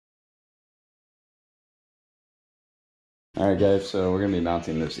Alright guys, so we're going to be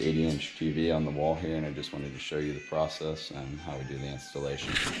mounting this 80-inch TV on the wall here, and I just wanted to show you the process and how we do the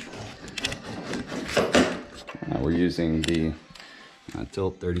installation. We're using the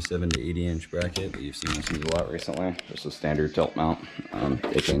tilt 37 to 80-inch bracket that you've seen us use a lot recently. Just a standard tilt mount.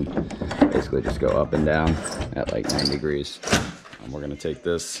 It can basically just go up and down at like 9 degrees. We're going to take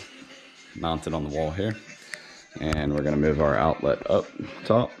this, mount it on the wall here, and we're going to move our outlet up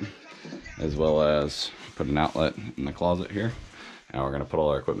top, as well as put an outlet in the closet here. And we're going to put all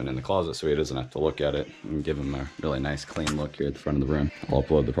our equipment in the closet so he doesn't have to look at it, and give him a really nice clean look here at the front of the room. I'll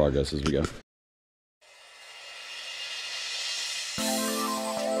upload the progress as we go.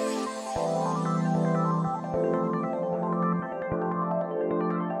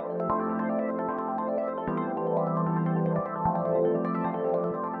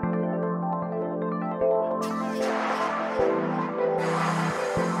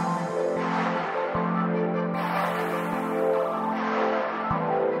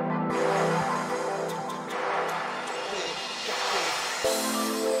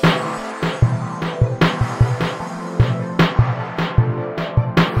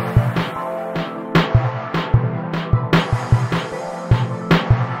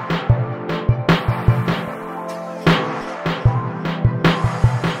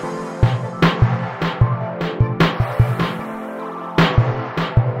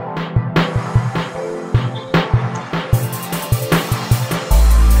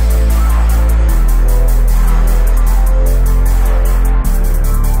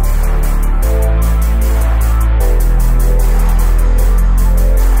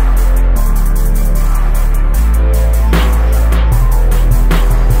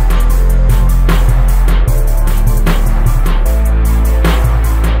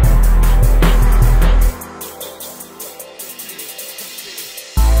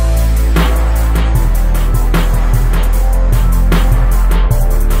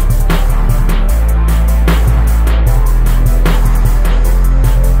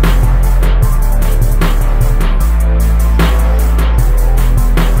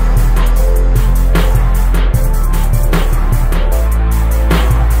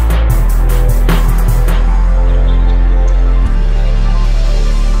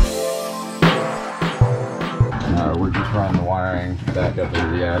 We're just running the wiring back up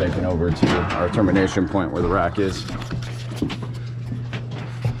into the attic and over to our termination point where the rack is.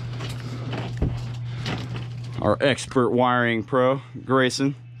 Our expert wiring pro,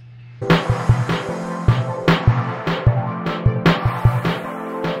 Grayson.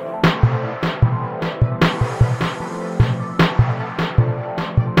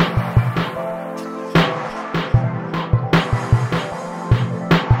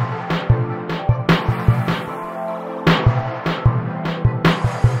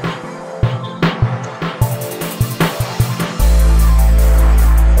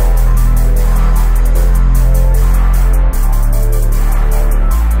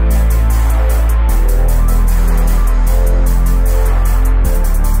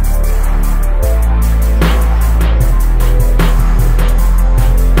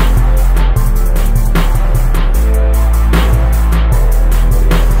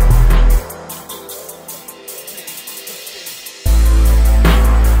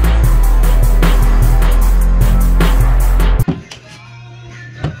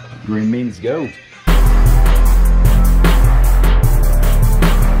 Green means go.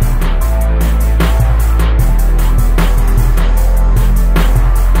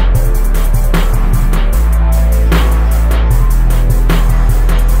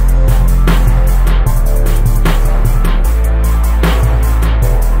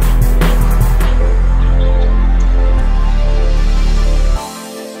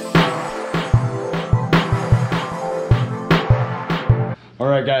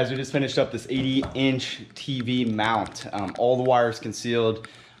 Alright guys, we just finished up this 80-inch TV mount. All the wires concealed,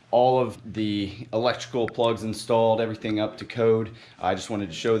 all of the electrical plugs installed, everything up to code. I just wanted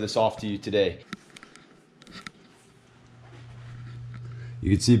to show this off to you today.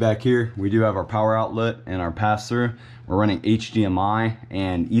 You can see back here, we do have our power outlet and our pass-through. We're running HDMI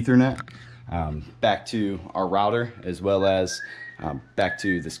and Ethernet back to our router, as well as back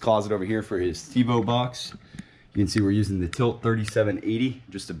to this closet over here for his TiVo box. You can see we're using the tilt 3780,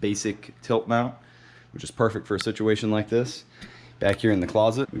 just a basic tilt mount, which is perfect for a situation like this. Back here in the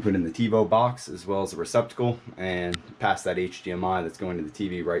closet, we put in the TiVo box as well as a receptacle, and past that HDMI that's going to the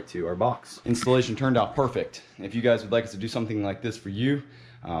TV right to our box. Installation turned out perfect. If you guys would like us to do something like this for you,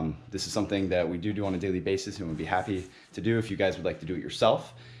 this is something that we do on a daily basis and would be happy to do if you guys would like to do it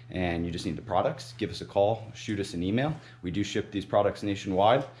yourself. and you just need the products, give us a call, shoot us an email. We do ship these products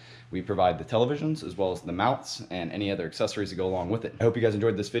nationwide. We provide the televisions as well as the mounts and any other accessories that go along with it. I hope you guys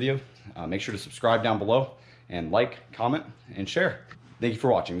enjoyed this video. Make sure to subscribe down below and like, comment, and share. Thank you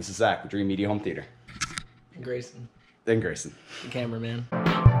for watching. This is Zach with Dreamedia Home Theater. Grayson. And Grayson. The cameraman.